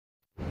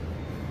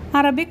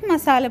Arabic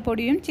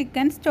മസാലപ്പൊടിയും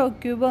chicken stock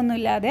cube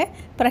ഒന്നുമില്ലാതെ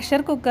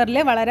pressure കുക്കറിൽ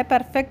വളരെ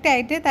പെർഫെക്റ്റ്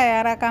ആയിട്ട്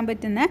തയ്യാറാക്കാൻ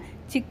പറ്റുന്ന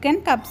ചിക്കൻ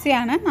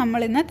കബ്സയാണ്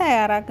നമ്മളിന്ന്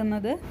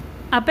തയ്യാറാക്കുന്നത്.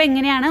 അപ്പോൾ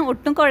എങ്ങനെയാണ്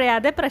ഒട്ടും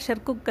കുഴയാതെ പ്രഷർ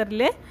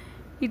കുക്കറിൽ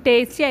ഈ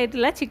ടേസ്റ്റി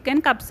ആയിട്ടുള്ള ചിക്കൻ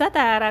കബ്സ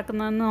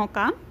തയ്യാറാക്കുന്നതെന്ന്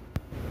നോക്കാം.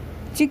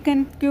 ചിക്കൻ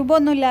ക്യൂബ്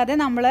ഒന്നുമില്ലാതെ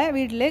നമ്മളെ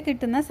വീട്ടിൽ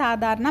കിട്ടുന്ന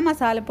സാധാരണ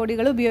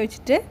മസാലപ്പൊടികൾ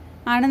ഉപയോഗിച്ചിട്ട്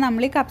ആണ്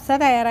നമ്മൾ ഈ കബ്സ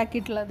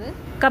തയ്യാറാക്കിയിട്ടുള്ളത്.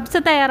 കബ്സ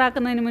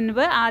തയ്യാറാക്കുന്നതിന്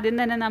മുൻപ് ആദ്യം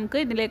തന്നെ നമുക്ക്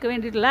ഇതിലേക്ക്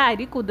വേണ്ടിയിട്ടുള്ള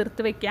അരി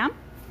കുതിർത്ത് വെക്കാം.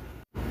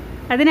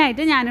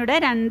 അതിനായിട്ട് ഞാനിവിടെ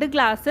 2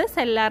 ഗ്ലാസ്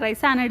സെല്ല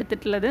റൈസാണ്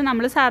എടുത്തിട്ടുള്ളത്.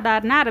 നമ്മൾ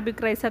സാധാരണ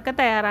അറബിക് റൈസൊക്കെ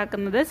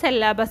തയ്യാറാക്കുന്നത്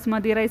സെല്ല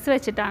ബസ്മതി റൈസ്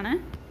വെച്ചിട്ടാണ്.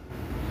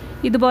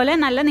 ഇതുപോലെ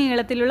നല്ല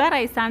നീളത്തിലുള്ള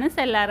റൈസാണ്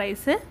സെല്ല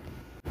റൈസ്.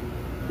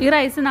 ഈ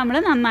റൈസ് നമ്മൾ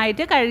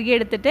നന്നായിട്ട്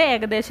കഴുകിയെടുത്തിട്ട്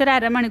ഏകദേശം ഒരു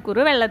അരമണിക്കൂർ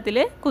വെള്ളത്തിൽ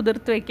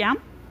കുതിർത്ത് വയ്ക്കാം.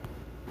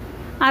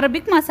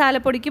 അറബിക്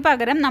മസാലപ്പൊടിക്ക്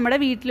പകരം നമ്മുടെ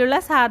വീട്ടിലുള്ള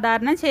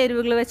സാധാരണ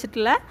ചേരുവകൾ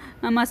വെച്ചിട്ടുള്ള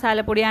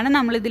മസാലപ്പൊടിയാണ്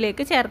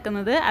നമ്മളിതിലേക്ക്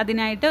ചേർക്കുന്നത്.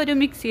 അതിനായിട്ട് ഒരു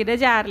മിക്സിയുടെ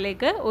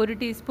ജാറിലേക്ക് 1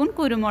 ടീസ്പൂൺ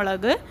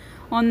കുരുമുളക്,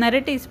 1.5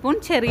 ടീസ്പൂൺ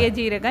ചെറിയ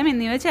ജീരകം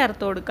എന്നിവ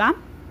ചേർത്ത് കൊടുക്കാം.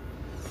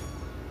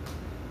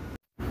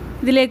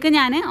 ഇതിലേക്ക്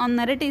ഞാൻ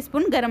 1.5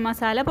 ടീസ്പൂൺ ഗരം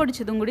മസാല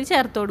പൊടിച്ചതും കൂടി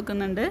ചേർത്ത്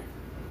കൊടുക്കുന്നുണ്ട്.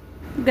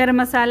 ഗരം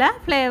മസാല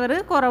ഫ്ലേവർ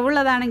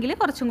കുറവുള്ളതാണെങ്കിൽ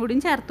കുറച്ചും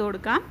കൂടിയും ചേർത്ത്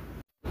കൊടുക്കാം.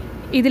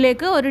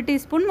 ഇതിലേക്ക് 1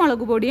 ടീസ്പൂൺ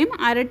മുളക് പൊടിയും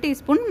 1/2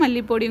 ടീസ്പൂൺ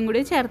മല്ലിപ്പൊടിയും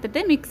കൂടി ചേർത്തിട്ട്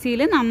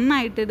മിക്സിയിൽ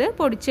നന്നായിട്ട് ഇത്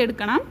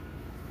പൊടിച്ചെടുക്കണം.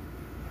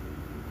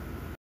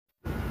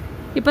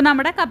 ഇപ്പോൾ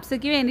നമ്മുടെ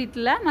കബ്സയ്ക്ക്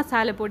വേണ്ടിയിട്ടുള്ള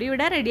മസാലപ്പൊടി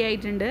ഇവിടെ റെഡി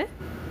ആയിട്ടുണ്ട്.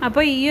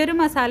 അപ്പോൾ ഈ ഒരു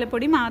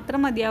മസാലപ്പൊടി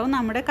മാത്രം മതിയാവും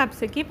നമ്മുടെ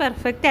കബ്സയ്ക്ക്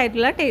പെർഫെക്റ്റ്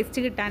ആയിട്ടുള്ള ടേസ്റ്റ്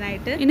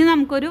കിട്ടാനായിട്ട്. ഇനി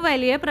നമുക്കൊരു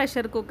വലിയ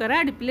പ്രഷർ കുക്കർ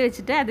അടുപ്പിൽ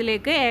വെച്ചിട്ട്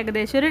അതിലേക്ക്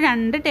ഏകദേശം ഒരു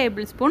 2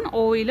 ടേബിൾ സ്പൂൺ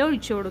ഓയിൽ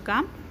ഒഴിച്ചു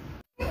കൊടുക്കാം.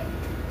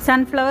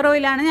 സൺഫ്ലവർ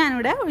ഓയിലാണ്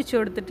ഞാനിവിടെ ഒഴിച്ചു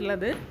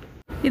കൊടുത്തിട്ടുള്ളത്.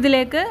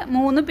 ഇതിലേക്ക്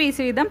 3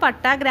 പീസ് വീതം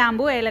പട്ട,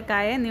 ഗ്രാമ്പു,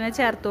 ഏലക്കായ എന്നിവ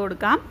ചേർത്ത്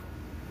കൊടുക്കാം.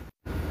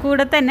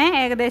 കൂടെ തന്നെ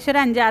ഏകദേശം ഒരു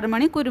 5-6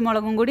 മണി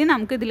കുരുമുളകും കൂടി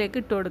നമുക്ക് ഇതിലേക്ക്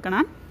ഇട്ട്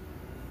കൊടുക്കണം.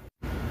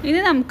 ഇനി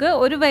നമുക്ക്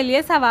ഒരു വലിയ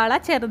സവാള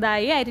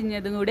ചെറുതായി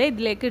അരിഞ്ഞതും കൂടി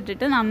ഇതിലേക്ക്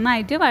ഇട്ടിട്ട്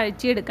നന്നായിട്ട്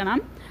വഴറ്റിയെടുക്കണം.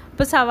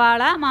 അപ്പോൾ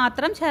സവാള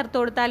മാത്രം ചേർത്ത്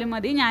കൊടുത്താലും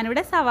മതി.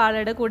 ഞാനിവിടെ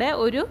സവാളയുടെ കൂടെ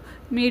ഒരു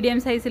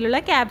മീഡിയം സൈസിലുള്ള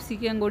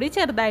ക്യാപ്സിക്കം കൂടി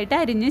ചെറുതായിട്ട്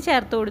അരിഞ്ഞ്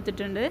ചേർത്ത്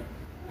കൊടുത്തിട്ടുണ്ട്.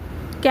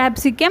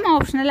 ക്യാപ്സിക്കം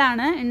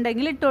ഓപ്ഷണലാണ്,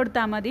 ഉണ്ടെങ്കിൽ ഇട്ട്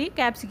കൊടുത്താൽ മതി.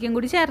 ക്യാപ്സിക്കം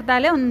കൂടി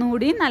ചേർത്താൽ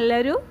ഒന്നുകൂടി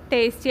നല്ലൊരു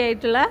ടേസ്റ്റി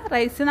ആയിട്ടുള്ള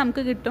റൈസ്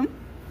നമുക്ക് കിട്ടും.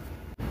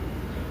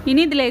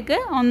 ഇനി ഇതിലേക്ക്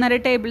 1.5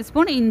 ടേബിൾ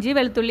സ്പൂൺ ഇഞ്ചി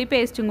വെളുത്തുള്ളി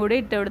പേസ്റ്റും കൂടി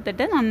ഇട്ട്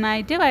കൊടുത്തിട്ട്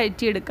നന്നായിട്ട്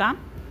വഴറ്റിയെടുക്കാം.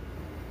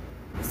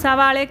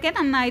 സവാളയൊക്കെ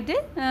നന്നായിട്ട്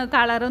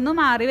കളറൊന്ന്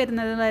മാറി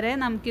വരുന്നത് വരെ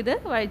നമുക്കിത്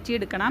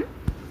വഴറ്റിയെടുക്കണം.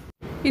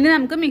 ഇനി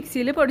നമുക്ക്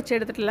മിക്സിയിൽ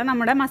പൊടിച്ചെടുത്തിട്ടുള്ള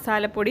നമ്മുടെ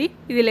മസാലപ്പൊടി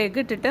ഇതിലേക്ക്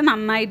ഇട്ടിട്ട്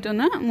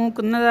നന്നായിട്ടൊന്ന്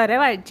മൂക്കുന്നത് വരെ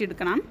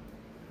വഴറ്റിയെടുക്കണം.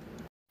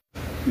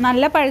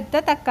 നല്ല പഴുത്ത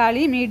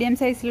തക്കാളി മീഡിയം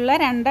സൈസിലുള്ള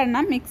 2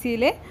 എണ്ണം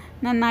മിക്സിയിൽ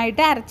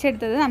നന്നായിട്ട്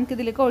അരച്ചെടുത്തത്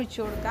നമുക്കിതിലേക്ക് ഒഴിച്ചു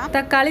കൊടുക്കാം.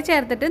 തക്കാളി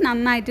ചേർത്തിട്ട്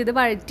നന്നായിട്ട് ഇത്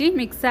വഴറ്റി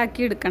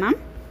മിക്സാക്കി എടുക്കണം.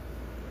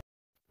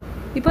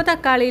 ഇപ്പോൾ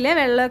തക്കാളിയിലെ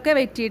വെള്ളമൊക്കെ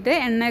വറ്റിയിട്ട്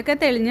എണ്ണയൊക്കെ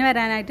തെളിഞ്ഞ്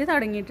വരാനായിട്ട്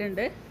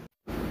തുടങ്ങിയിട്ടുണ്ട്.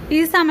 ഈ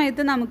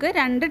സമയത്ത് നമുക്ക്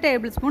 2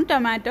 ടേബിൾ സ്പൂൺ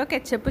ടൊമാറ്റോ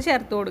കെച്ചപ്പ്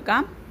ചേർത്ത്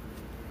കൊടുക്കാം.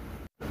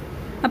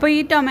 അപ്പോൾ ഈ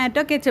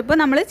ടൊമാറ്റോ കെച്ചപ്പ്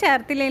നമ്മൾ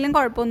ചേർത്തില്ലെങ്കിലും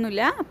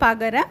കുഴപ്പമൊന്നുമില്ല.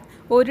 പകരം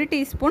 1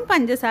 ടീസ്പൂൺ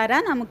പഞ്ചസാര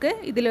നമുക്ക്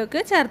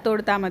ഇതിലേക്ക് ചേർത്ത്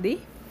കൊടുത്താൽ മതി.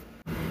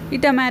 ഈ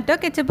ടൊമാറ്റോ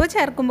കെച്ചപ്പ്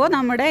ചേർക്കുമ്പോൾ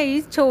നമ്മുടെ ഈ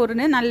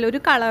ചോറിന് നല്ലൊരു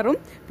കളറും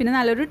പിന്നെ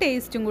നല്ലൊരു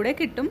ടേസ്റ്റും കൂടെ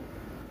കിട്ടും.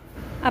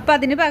 അപ്പോൾ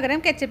അതിന് പകരം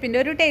കെച്ചപ്പിൻ്റെ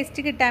ഒരു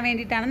ടേസ്റ്റ് കിട്ടാൻ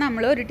വേണ്ടിയിട്ടാണ്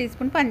നമ്മൾ 1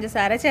 ടീസ്പൂൺ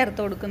പഞ്ചസാര ചേർത്ത്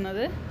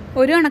കൊടുക്കുന്നത്.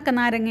 ഒരു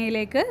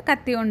ഉണക്കനാരങ്ങയിലേക്ക്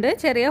കത്തി കൊണ്ട്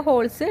ചെറിയ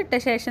ഹോൾസ് ഇട്ട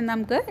ശേഷം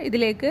നമുക്ക്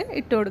ഇതിലേക്ക്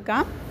ഇട്ട്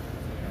കൊടുക്കാം.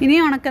 ഇനി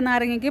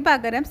ഉണക്കനാരങ്ങയ്ക്ക്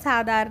പകരം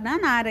സാധാരണ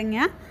നാരങ്ങ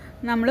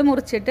നമ്മൾ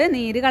മുറിച്ചിട്ട്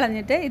നീര്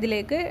കളഞ്ഞിട്ട്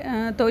ഇതിലേക്ക്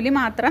തൊലി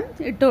മാത്രം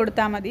ഇട്ട്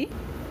കൊടുത്താൽ മതി.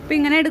 അപ്പോൾ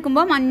ഇങ്ങനെ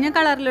എടുക്കുമ്പോൾ മഞ്ഞ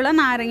കളറിലുള്ള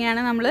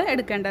നാരങ്ങയാണ് നമ്മൾ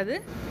എടുക്കേണ്ടത്.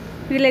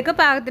 ഇതിലേക്ക്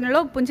പാകത്തിനുള്ള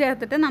ഉപ്പും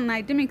ചേർത്തിട്ട്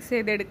നന്നായിട്ട് മിക്സ്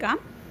ചെയ്തെടുക്കാം.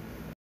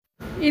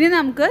 ഇനി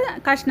നമുക്ക്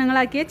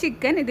കഷ്ണങ്ങളാക്കിയ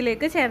ചിക്കൻ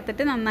ഇതിലേക്ക്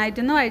ചേർത്തിട്ട്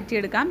നന്നായിട്ടൊന്ന്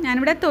വഴറ്റിയെടുക്കാം.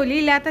 ഞാനിവിടെ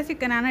തൊലിയില്ലാത്ത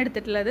ചിക്കനാണ്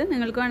എടുത്തിട്ടുള്ളത്.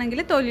 നിങ്ങൾക്ക്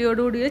വേണമെങ്കിൽ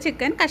തൊലിയോടുകൂടിയ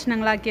ചിക്കൻ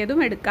കഷ്ണങ്ങളാക്കിയതും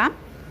എടുക്കാം.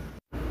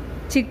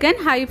 ചിക്കൻ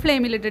ഹൈ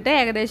ഫ്ലെയിമിലിട്ടിട്ട്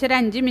ഏകദേശം ഒരു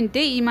 5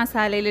 മിനിറ്റ് ഈ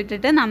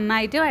മസാലയിലിട്ടിട്ട്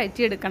നന്നായിട്ട്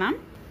വഴറ്റിയെടുക്കണം.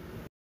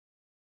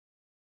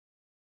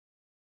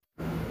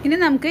 ഇനി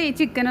നമുക്ക് ഈ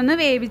ചിക്കൻ ഒന്ന്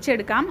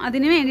വേവിച്ചെടുക്കാം.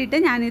 അതിന് വേണ്ടിയിട്ട്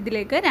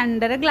ഞാനിതിലേക്ക്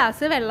 2.5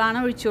 ഗ്ലാസ് വെള്ളമാണ്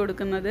ഒഴിച്ചു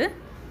കൊടുക്കുന്നത്.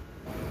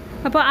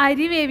 അപ്പോൾ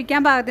അരി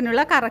വേവിക്കാൻ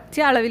പാകത്തിനുള്ള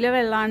കറക്റ്റ് അളവിലെ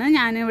വെള്ളമാണ്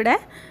ഞാനിവിടെ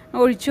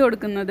ഒഴിച്ചു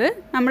കൊടുക്കുന്നത്.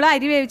 നമ്മൾ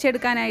അരി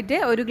വേവിച്ചെടുക്കാനായിട്ട്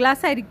 1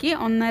 ഗ്ലാസ് അരിക്ക്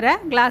 1.5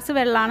 ഗ്ലാസ്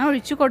വെള്ളമാണ്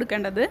ഒഴിച്ചു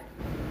കൊടുക്കേണ്ടത്.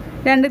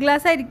 2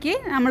 ഗ്ലാസ് അരിക്ക്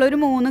നമ്മളൊരു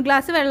 3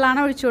 ഗ്ലാസ്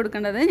വെള്ളമാണ് ഒഴിച്ചു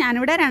കൊടുക്കേണ്ടത്.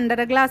 ഞാനിവിടെ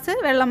 2.5 ഗ്ലാസ്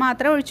വെള്ളം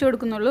മാത്രമേ ഒഴിച്ചു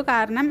കൊടുക്കുന്നുള്ളൂ.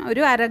 കാരണം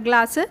ഒരു 1/2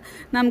 ഗ്ലാസ്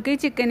നമുക്ക് ഈ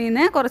ചിക്കനിൽ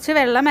നിന്ന് കുറച്ച്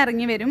വെള്ളം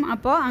ഇറങ്ങി വരും.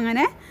 അപ്പോൾ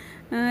അങ്ങനെ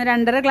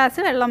 2.5 ഗ്ലാസ്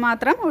വെള്ളം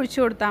മാത്രം ഒഴിച്ചു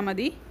കൊടുത്താൽ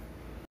മതി.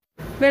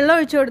 വെള്ളം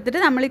ഒഴിച്ചു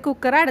കൊടുത്തിട്ട് നമ്മൾ ഈ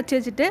കുക്കർ അടച്ചു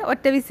വെച്ചിട്ട്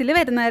ഒറ്റ വിസിൽ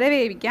വരുന്നവരെ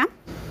വേവിക്കാം.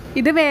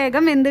 ഇത്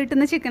വേഗം വെന്ത്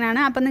കിട്ടുന്ന ചിക്കനാണ്.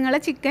 അപ്പം നിങ്ങളെ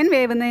ചിക്കൻ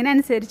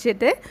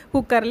വേവുന്നതിനനുസരിച്ചിട്ട്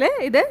കുക്കറിൽ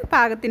ഇത്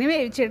പാകത്തിന്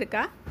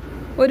വേവിച്ചെടുക്കുക.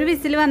 ഒരു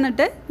വിസിൽ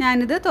വന്നിട്ട്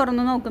ഞാനിത്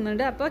തുറന്ന്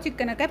നോക്കുന്നുണ്ട്. അപ്പോൾ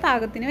ചിക്കനൊക്കെ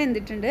പാകത്തിന്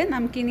വെന്തിട്ടുണ്ട്.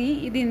 നമുക്കിനി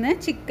ഇതിൽ നിന്ന്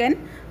ചിക്കൻ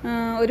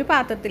ഒരു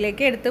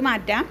പാത്രത്തിലേക്ക് എടുത്ത്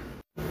മാറ്റാം.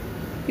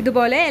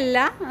 ഇതുപോലെ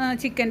എല്ലാ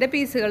ചിക്കൻ്റെ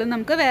പീസുകളും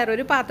നമുക്ക്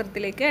വേറൊരു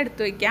പാത്രത്തിലേക്ക്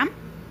എടുത്തു വയ്ക്കാം.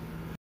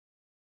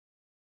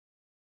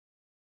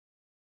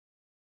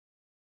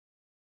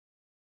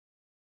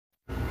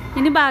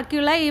 ഇനി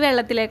ബാക്കിയുള്ള ഈ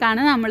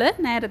വെള്ളത്തിലേക്കാണ് നമ്മൾ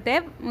നേരത്തെ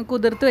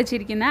കുതിർത്ത്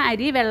വെച്ചിരിക്കുന്ന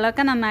അരി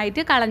വെള്ളമൊക്കെ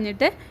നന്നായിട്ട്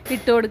കളഞ്ഞിട്ട്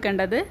ഇട്ട്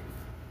കൊടുക്കേണ്ടത്.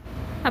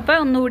 അപ്പോൾ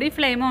ഒന്നുകൂടി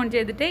ഫ്ലെയിം ഓൺ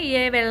ചെയ്തിട്ട് ഈ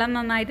വെള്ളം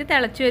നന്നായിട്ട്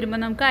തിളച്ച്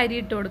വരുമ്പോൾ നമുക്ക് അരി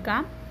ഇട്ട്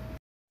കൊടുക്കാം.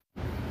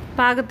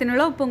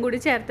 പാകത്തിനുള്ള ഉപ്പും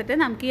കൂടി ചേർത്തിട്ട്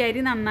നമുക്ക് ഈ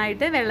അരി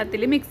നന്നായിട്ട്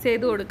വെള്ളത്തിൽ മിക്സ്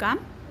ചെയ്ത് കൊടുക്കാം.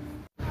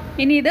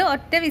 ഇനി ഇത്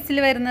ഒറ്റ വിസിൽ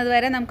വരുന്നത്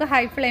വരെ നമുക്ക്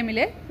ഹൈ ഫ്ലെയിമിൽ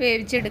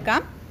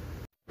വേവിച്ചെടുക്കാം.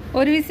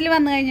 ഒരു വിസിൽ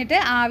വന്നു കഴിഞ്ഞിട്ട്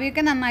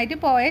ആവിയൊക്കെ നന്നായിട്ട്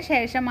പോയ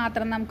ശേഷം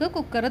മാത്രം നമുക്ക്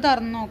കുക്കർ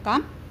തുറന്ന്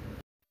നോക്കാം.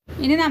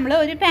 ഇനി നമ്മൾ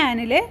ഒരു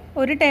പാനിൽ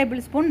 1 ടേബിൾ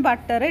സ്പൂൺ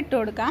ബട്ടർ ഇട്ട്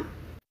കൊടുക്കാം.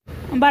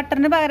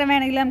 ബട്ടറിന് പകരം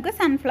വേണമെങ്കിൽ നമുക്ക്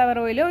സൺഫ്ലവർ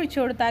ഓയിൽ ഒഴിച്ചു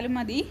കൊടുത്താലും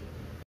മതി.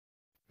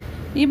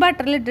 ഈ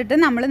ബട്ടറിലിട്ടിട്ട്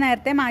നമ്മൾ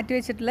നേരത്തെ മാറ്റി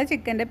വെച്ചിട്ടുള്ള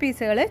ചിക്കൻ്റെ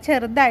പീസുകൾ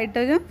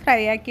ചെറുതായിട്ടൊരു ഫ്രൈ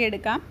ആക്കി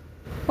എടുക്കാം.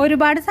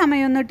 ഒരുപാട്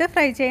സമയമൊന്നും ഇട്ട്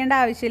ഫ്രൈ ചെയ്യേണ്ട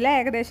ആവശ്യമില്ല.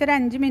 ഏകദേശം ഒരു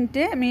 5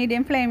 മിനിറ്റ്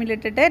മീഡിയം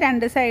ഫ്ലെയിമിലിട്ടിട്ട്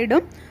 2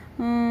 സൈഡും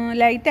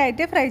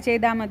ലൈറ്റായിട്ട് ഫ്രൈ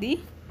ചെയ്താൽ മതി.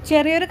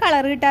 ചെറിയൊരു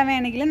കളർ കിട്ടാൻ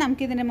വേണമെങ്കിൽ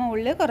നമുക്കിതിൻ്റെ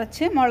മുകളിൽ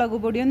കുറച്ച് മുളക്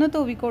പൊടി ഒന്ന്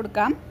തൂവി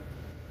കൊടുക്കാം.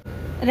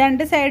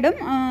 2 സൈഡും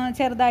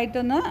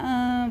ചെറുതായിട്ടൊന്ന്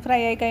ഫ്രൈ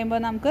ആയി കഴിയുമ്പോൾ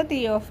നമുക്ക് തീ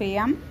ഓഫ്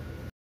ചെയ്യാം.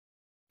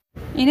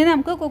 ഇനി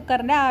നമുക്ക്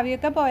കുക്കറിൻ്റെ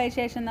ആവിയൊക്കെ പോയ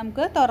ശേഷം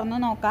നമുക്ക് തുറന്ന്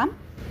നോക്കാം.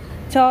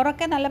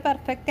 ചോറൊക്കെ നല്ല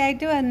പെർഫെക്റ്റ്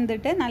ആയിട്ട്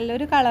വെന്തിട്ട്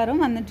നല്ലൊരു കളറും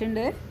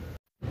വന്നിട്ടുണ്ട്.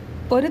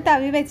 ഒരു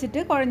തവി വെച്ചിട്ട്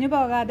കുഴഞ്ഞു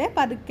പോകാതെ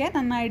പതുക്കെ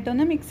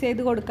നന്നായിട്ടൊന്ന് മിക്സ്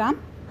ചെയ്ത് കൊടുക്കാം.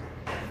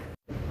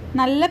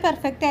 നല്ല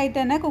പെർഫെക്റ്റ് ആയിട്ട്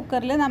തന്നെ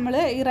കുക്കറിൽ നമ്മൾ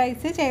ഈ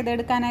റൈസ്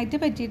ചെയ്തെടുക്കാനായിട്ട്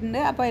പറ്റിയിട്ടുണ്ട്.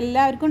 അപ്പോൾ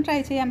എല്ലാവർക്കും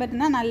ട്രൈ ചെയ്യാൻ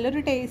പറ്റുന്ന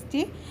നല്ലൊരു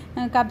ടേസ്റ്റി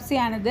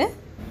കബ്സയാണിത്.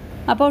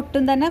 അപ്പോൾ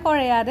ഒട്ടും തന്നെ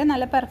കുഴയാതെ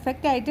നല്ല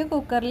പെർഫെക്റ്റ് ആയിട്ട്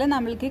കുക്കറിൽ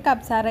നമ്മൾക്ക്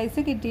കബ്സ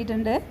റൈസ്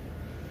കിട്ടിയിട്ടുണ്ട്.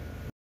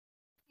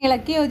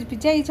 ഇളക്കി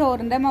യോജിപ്പിച്ച ഈ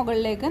ചോറിൻ്റെ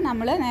മുകളിലേക്ക്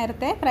നമ്മൾ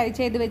നേരത്തെ ഫ്രൈ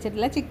ചെയ്ത്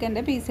വെച്ചിട്ടുള്ള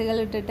ചിക്കൻ്റെ പീസുകൾ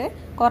ഇട്ടിട്ട്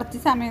കുറച്ച്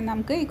സമയം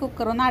നമുക്ക് ഈ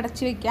കുക്കറൊന്ന്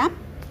അടച്ചു വയ്ക്കാം.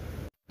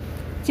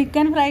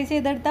 ചിക്കൻ ഫ്രൈ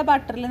ചെയ്തെടുത്ത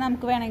ബട്ടറിൽ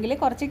നമുക്ക് വേണമെങ്കിൽ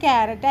കുറച്ച്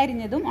ക്യാരറ്റ്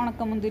അരിഞ്ഞതും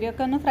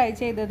ഉണക്കമുന്തിരിയൊക്കെ ഒന്ന് ഫ്രൈ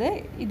ചെയ്തത്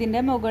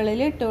ഇതിൻ്റെ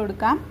മുകളിൽ ഇട്ട്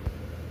കൊടുക്കാം.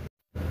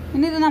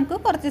 ഇനി ഇത് നമുക്ക്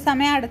കുറച്ച്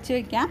സമയം അടച്ചു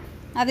വയ്ക്കാം.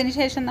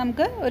 അതിനുശേഷം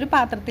നമുക്ക് ഒരു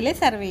പാത്രത്തിൽ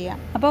സെർവ് ചെയ്യാം.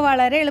 അപ്പോൾ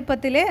വളരെ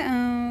എളുപ്പത്തിൽ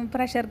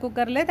പ്രഷർ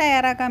കുക്കറിൽ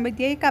തയ്യാറാക്കാൻ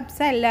പറ്റിയ ഈ കബ്സ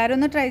എല്ലാവരും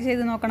ഒന്ന് ട്രൈ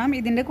ചെയ്ത് നോക്കണം.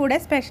 ഇതിൻ്റെ കൂടെ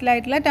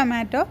സ്പെഷ്യലായിട്ടുള്ള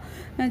ടൊമാറ്റോ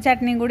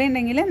ചട്നിയും കൂടി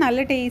ഉണ്ടെങ്കിൽ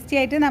നല്ല ടേസ്റ്റി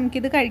ആയിട്ട്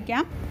നമുക്കിത്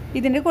കഴിക്കാം.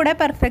 ഇതിൻ്റെ കൂടെ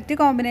പെർഫെക്റ്റ്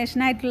കോമ്പിനേഷൻ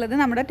ആയിട്ടുള്ളത്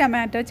നമ്മുടെ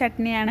ടൊമാറ്റോ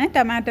ചട്നിയാണ്.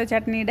 ടൊമാറ്റോ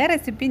ചട്നിയുടെ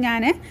റെസിപ്പി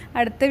ഞാൻ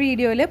അടുത്ത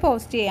വീഡിയോയിൽ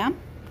പോസ്റ്റ് ചെയ്യാം.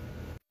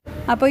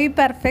 അപ്പോൾ ഈ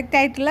പെർഫെക്റ്റ്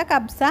ആയിട്ടുള്ള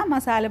കബ്സ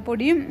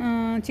മസാലപ്പൊടിയും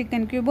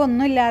ചിക്കൻ ക്യൂബും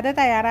ഒന്നും ഇല്ലാതെ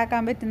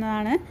തയ്യാറാക്കാൻ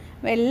പറ്റുന്നതാണ്.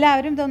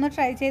 എല്ലാവരും ഇതൊന്ന്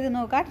ട്രൈ ചെയ്ത്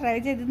നോക്കുക. ട്രൈ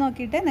ചെയ്ത്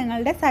നോക്കിയിട്ട്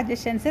നിങ്ങളുടെ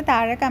സജഷൻസ്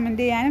താഴെ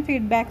കമൻറ്റ് ചെയ്യാനും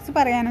ഫീഡ്ബാക്ക്സ്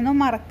പറയാനൊന്നും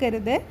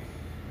മറക്കരുത്.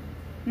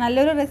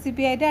 നല്ലൊരു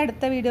റെസിപ്പി ആയിട്ട്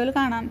അടുത്ത വീഡിയോയിൽ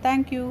കാണാം.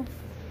 താങ്ക്